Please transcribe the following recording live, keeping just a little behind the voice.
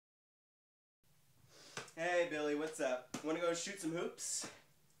Hey, Billy, what's up? Wanna go shoot some hoops?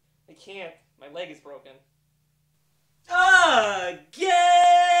 I can't. My leg is broken. Again!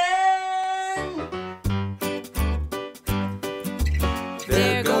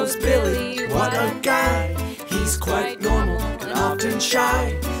 There goes Billy, what a guy. He's quite normal and often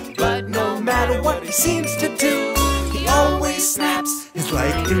shy. But no matter what he seems to do, he always snaps his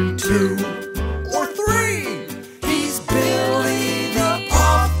leg in two or three. He's Billy, the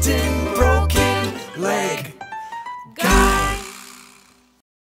often broken leg guy.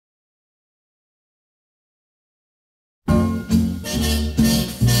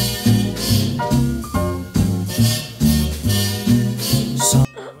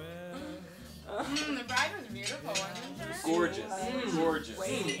 The bride was beautiful, wasn't she? Gorgeous. Gorgeous.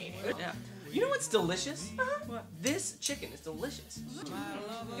 Yeah. You know what's delicious? What? This chicken is delicious.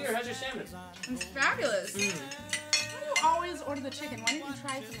 Here, how's your salmon? It's fabulous. Why do you always order the chicken? Why don't you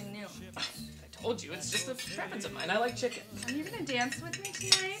try something new? I told you, it's just a preference of mine. I like chicken. Are you gonna dance with me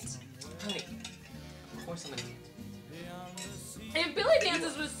tonight? Honey, of course I'm gonna dance. If Billy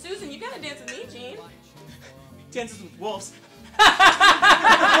dances with Susan, you gotta dance with me, Gene. Dances with wolves. Good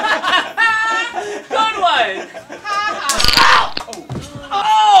one!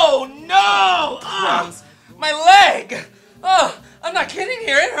 Oh no! Oh, my leg! Oh, I'm not kidding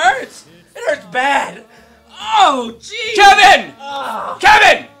here. It hurts. It hurts bad. Oh, geez. Kevin! Oh.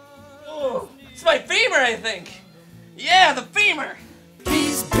 Kevin! Oh, it's my femur, I think. Yeah, the femur.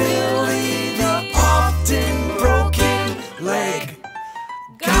 He's Billy, the often broken leg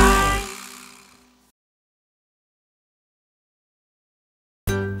guy.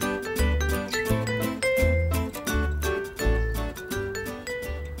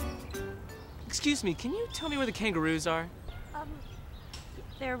 Excuse me, can you tell me where the kangaroos are?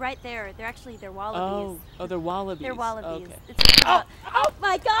 They're right there. They're wallabies. Oh, they're wallabies. They're wallabies. Okay. It's Oh, oh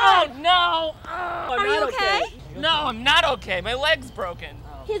my God! Oh no! Oh, I'm Are not you okay? No, I'm not okay. My leg's broken.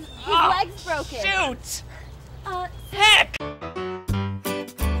 His Oh, leg's broken. Shoot! Heck!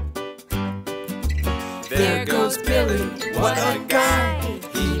 There goes Billy, what a guy.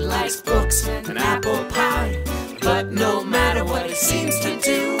 He likes books and apple pie. But no matter what he seems to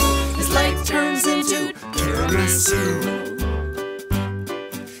do, his leg turns into tiramisu.